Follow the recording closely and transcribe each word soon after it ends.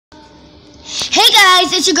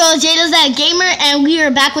guys, it's your girl Jada That Gamer, and we are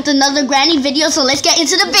back with another granny video. So let's get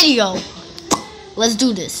into the video. Let's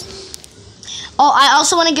do this. Oh, I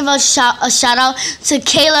also want to give a shout out to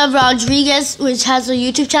Kayla Rodriguez, which has a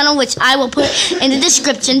YouTube channel, which I will put in the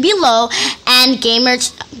description below, and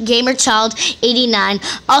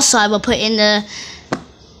GamerChild89. Also, I will put in the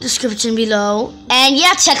description below. And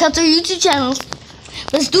yeah, check out their YouTube channels.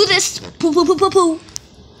 Let's do this. Poo poo poo poo poo.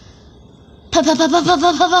 Pow pow pow pow pow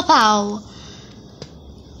pow pow pow.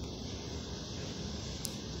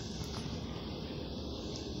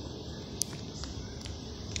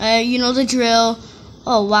 You know the drill.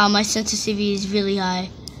 Oh wow, my sensitivity is really high.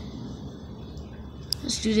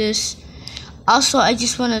 Let's do this. Also, I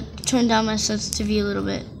just want to turn down my sensitivity a little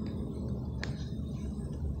bit.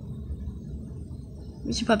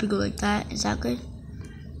 We should probably go like that. Is that good?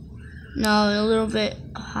 No, a little bit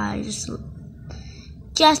high. Just a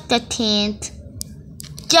tint.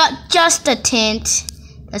 Just a tint.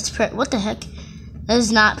 That's what the heck? That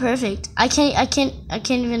is not perfect. I can't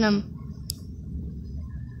even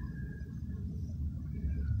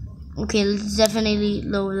Okay, let's definitely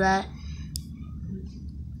lower that.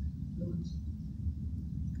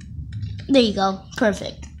 There you go.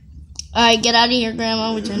 Perfect. Alright, get out of here,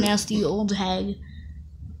 Grandma, with your nasty old hag.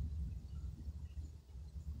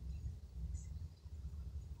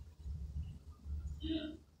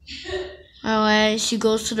 Alright, she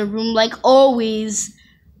goes to the room like always.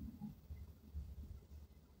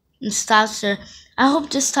 And stops her. I hope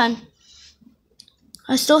this time.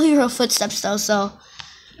 I still hear her footsteps though, so.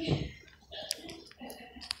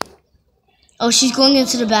 Oh, she's going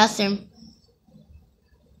into the bathroom.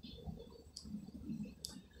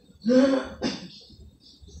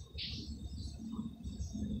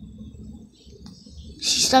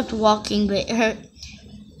 She stopped walking, but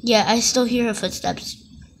yeah, I still hear her footsteps.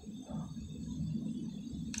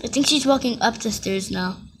 I think she's walking up the stairs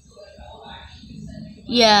now.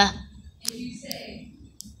 Yeah.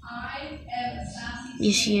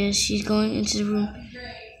 Yes, she is. She's going into the room.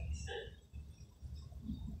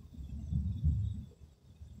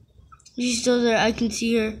 She's still there. I can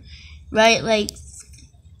see her right like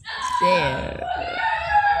there.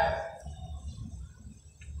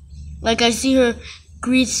 Like I see her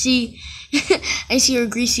greasy I see her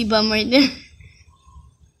greasy bum right there.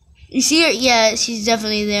 You see her? Yeah, she's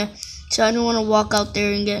definitely there. So I don't want to walk out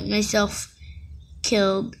there and get myself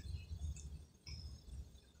killed.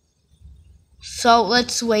 So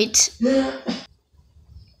let's wait.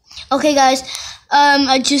 Okay guys,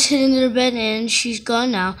 I just hid under the bed and she's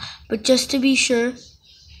gone now. But just to be sure.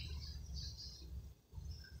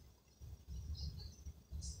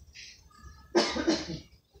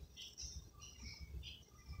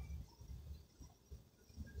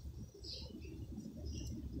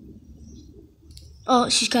 Oh,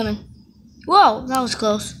 she's coming. Whoa, that was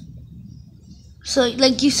close. So,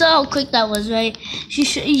 like, you saw how quick that was, right?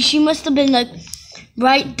 She must have been, like,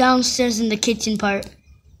 right downstairs in the kitchen part.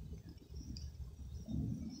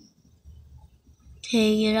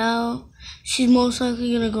 Okay, get out. She's most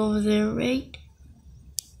likely gonna go over there, right?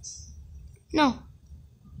 No.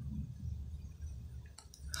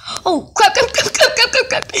 Oh, crap. Go.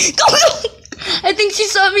 I think she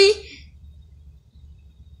saw me.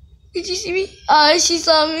 Did you see me? She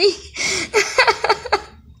saw me.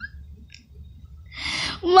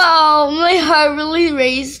 Wow, my heart really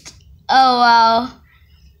raced. Oh, wow.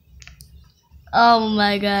 Oh,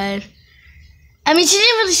 my God. I mean, she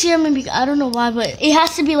didn't really scare me. I don't know why, but it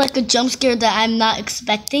has to be like a jump scare that I'm not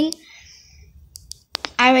expecting.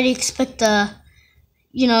 I already expect the,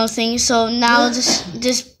 thing. So now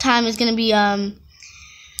this time is gonna be her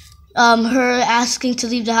asking to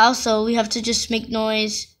leave the house. So we have to just make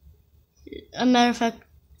noise. As a matter of fact,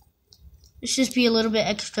 let's just be a little bit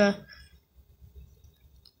extra.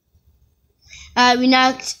 We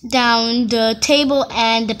knocked down the table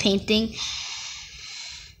and the painting.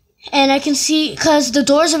 And I can see, because the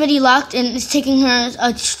door's already locked and it's taking her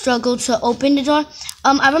a struggle to open the door.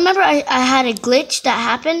 I remember I had a glitch that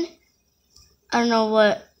happened. I don't know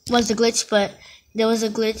what was the glitch, but there was a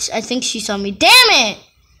glitch. I think she saw me. Damn it!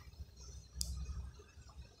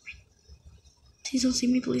 Please don't see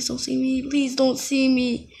me. Please don't see me. Please don't see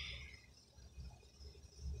me.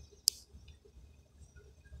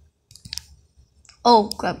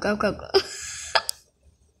 Oh, crap.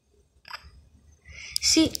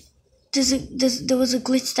 See, there was a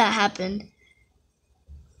glitch that happened.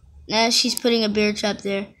 Now she's putting a bear trap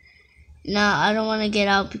there. Nah, I don't want to get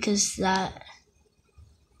out because that.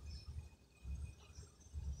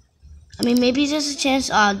 I mean, maybe there's a chance.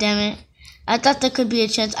 Oh, damn it. I thought there could be a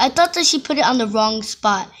chance. I thought that she put it on the wrong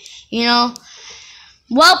spot,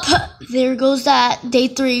 Well, there goes that. Day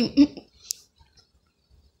 3.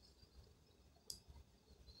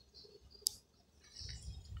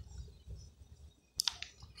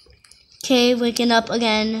 Okay, waking up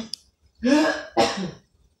again.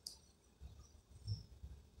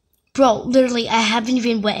 Bro, literally, I haven't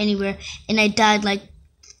even went anywhere, and I died like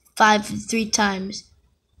 3 times.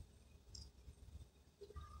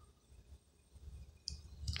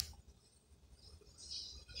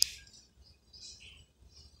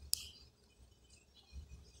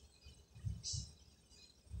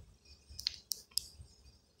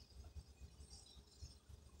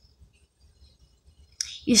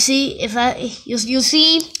 You see, you'll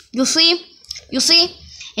see,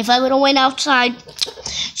 if I would have went outside,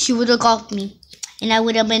 she would have got me, and I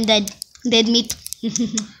would have been dead meat.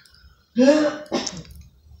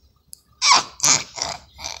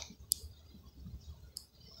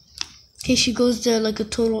 Okay, she goes there like a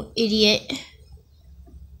total idiot.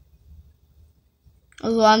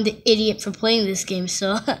 Although I'm the idiot for playing this game,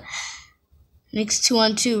 so makes 2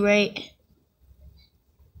 on 2, right?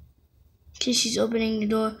 Okay, she's opening the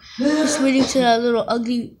door. Just waiting till that little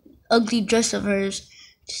ugly dress of hers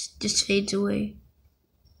just fades away.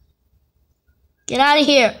 Get out of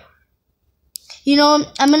here. You know,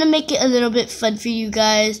 I'm gonna make it a little bit fun for you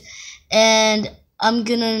guys, and I'm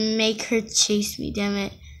gonna make her chase me, damn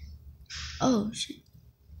it. Oh, shit.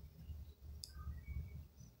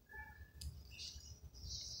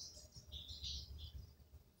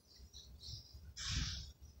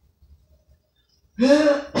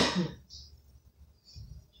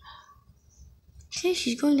 Okay,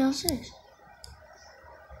 she's going downstairs.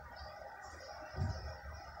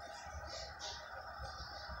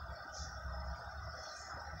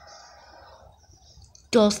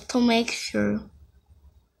 Just to make sure.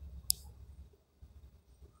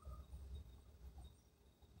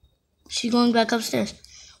 She's going back upstairs.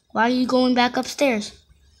 Why are you going back upstairs?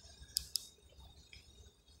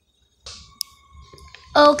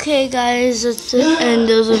 Okay, guys, that's the end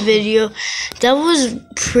of the video. That was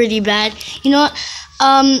pretty bad. You know what?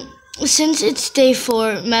 Since it's day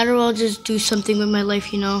 4, might as well just do something with my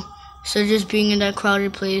life, you know? So just being in that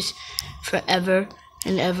crowded place forever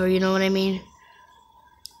and ever, you know what I mean?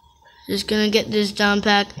 Just gonna get this down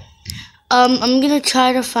pack. I'm gonna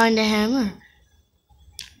try to find a hammer.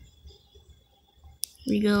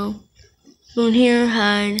 Here we go. Go in here,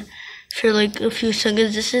 hide for like a few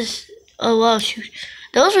seconds. This is, oh wow, shoot.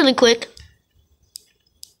 That was really quick.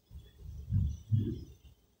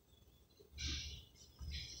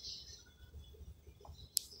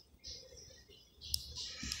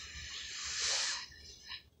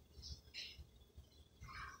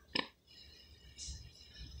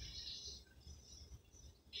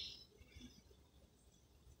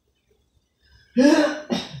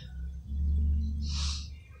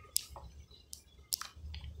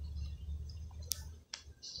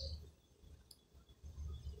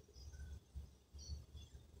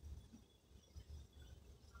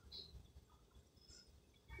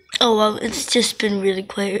 Oh wow, it's just been really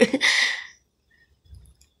quiet.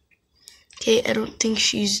 Okay, I don't think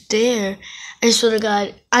she's there. I swear to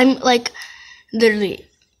God, I'm like, literally,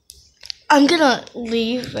 I'm gonna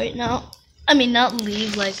leave right now. I mean, not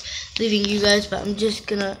leave like leaving you guys, but I'm just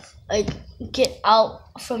gonna like get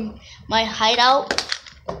out from my hideout.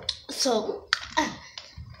 So,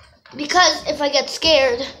 because if I get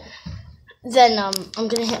scared, then I'm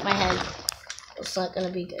gonna hit my head. It's not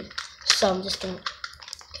gonna be good. So I'm just gonna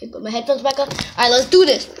put my headphones back up. Alright, let's do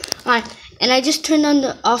this. Alright, and I just turned on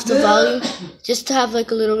off the volume just to have like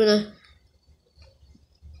a little bit of.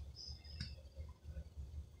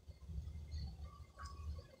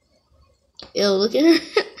 Ew, look at her.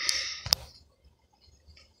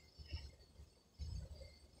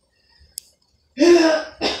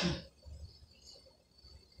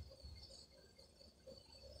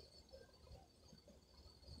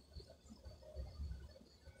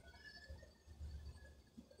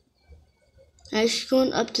 Alright, she's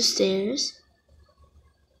going up the stairs.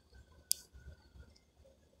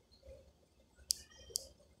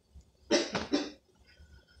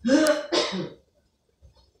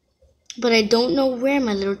 But I don't know where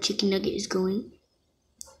my little chicken nugget is going.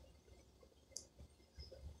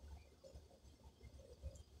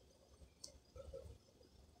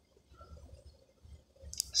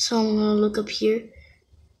 So I'm gonna look up here.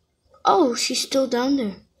 Oh, she's still down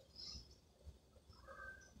there.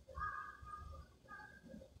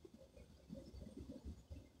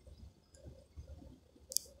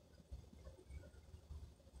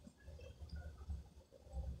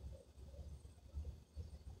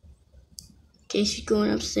 Okay, she's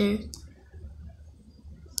going upstairs.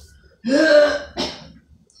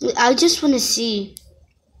 I just want to see.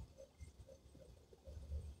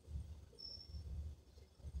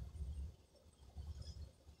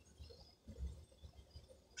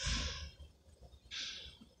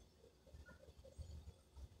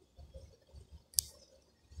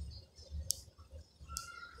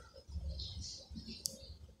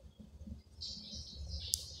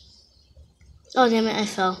 Oh, damn it, I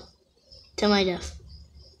fell to my death.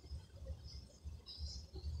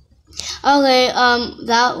 Okay,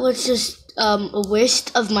 that was just a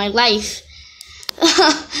waste of my life.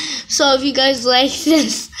 So if you guys like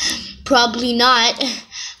this, probably not.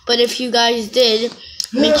 But if you guys did,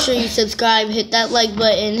 make sure you subscribe, hit that like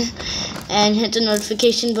button, and hit the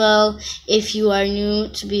notification bell if you are new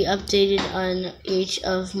to be updated on each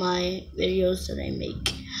of my videos that I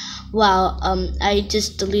make. Wow, I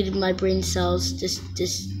just deleted my brain cells.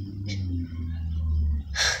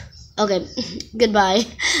 Okay, goodbye.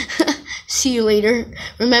 See you later.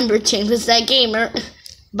 Remember, James is that gamer.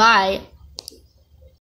 Bye.